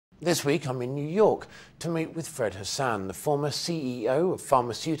This week I'm in New York to meet with Fred Hassan, the former CEO of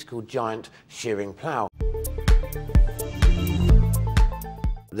pharmaceutical giant Schering-Plough.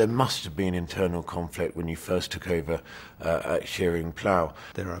 There must have been internal conflict when you first took over at Schering-Plough.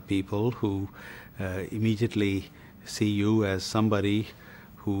 There are people who immediately see you as somebody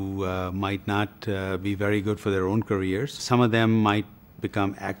who might not be very good for their own careers. Some of them might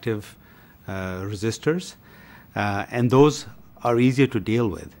become active resistors, and those are easier to deal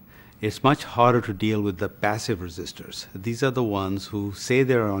with. It's much harder to deal with the passive resistors. These are the ones who say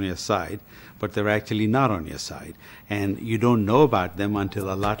they're on your side, but they're actually not on your side. And you don't know about them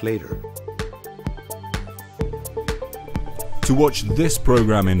until a lot later. To watch this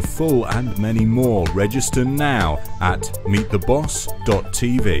program in full and many more, register now at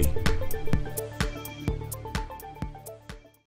meettheboss.tv.